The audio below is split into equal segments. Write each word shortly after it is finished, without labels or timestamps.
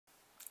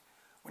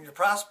When your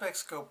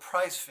prospects go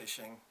price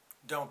fishing,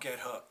 don't get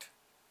hooked.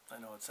 I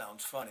know it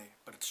sounds funny,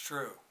 but it's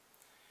true.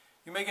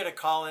 You may get a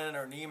call in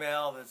or an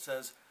email that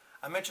says,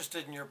 I'm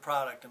interested in your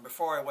product, and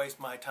before I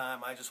waste my time,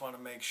 I just want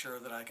to make sure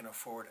that I can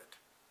afford it.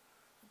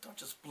 Don't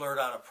just blurt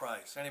out a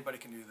price. Anybody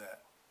can do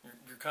that.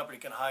 Your company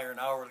can hire an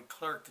hourly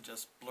clerk to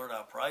just blurt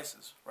out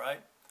prices,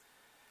 right?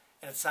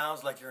 And it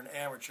sounds like you're an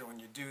amateur when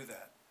you do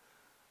that.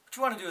 What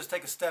you want to do is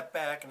take a step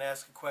back and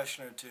ask a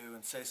question or two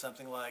and say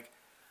something like,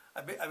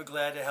 I'd be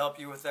glad to help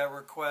you with that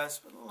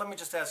request, but let me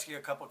just ask you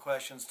a couple of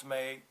questions to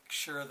make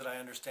sure that I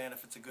understand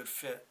if it's a good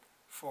fit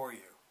for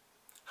you.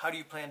 How do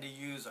you plan to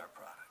use our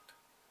product?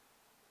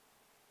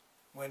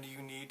 When do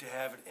you need to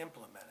have it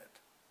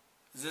implemented?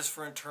 Is this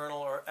for internal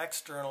or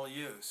external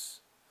use?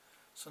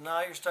 So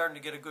now you're starting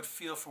to get a good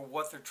feel for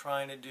what they're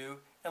trying to do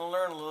and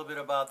learn a little bit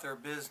about their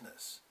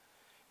business.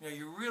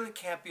 You really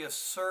can't be of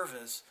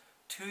service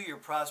to your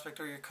prospect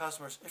or your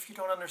customers if you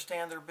don't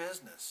understand their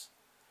business.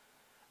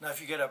 Now, if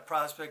you get a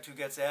prospect who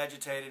gets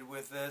agitated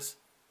with this,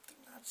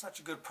 they're not such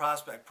a good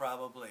prospect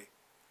probably.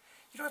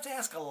 You don't have to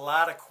ask a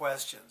lot of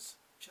questions,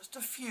 just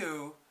a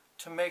few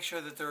to make sure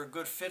that they're a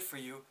good fit for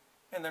you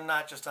and they're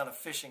not just on a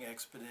fishing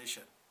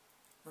expedition.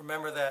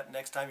 Remember that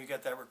next time you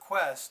get that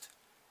request,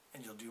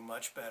 and you'll do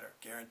much better,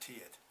 guarantee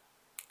it.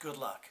 Good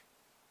luck.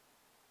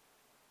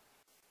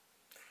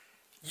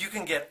 You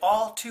can get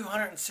all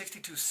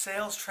 262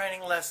 sales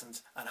training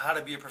lessons on how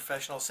to be a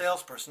professional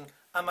salesperson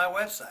on my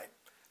website.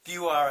 The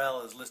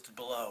URL is listed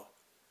below.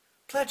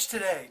 Pledge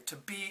today to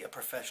be a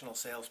professional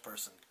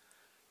salesperson,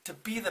 to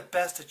be the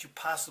best that you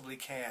possibly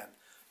can,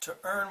 to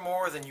earn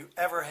more than you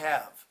ever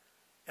have,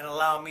 and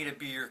allow me to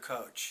be your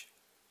coach.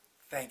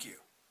 Thank you.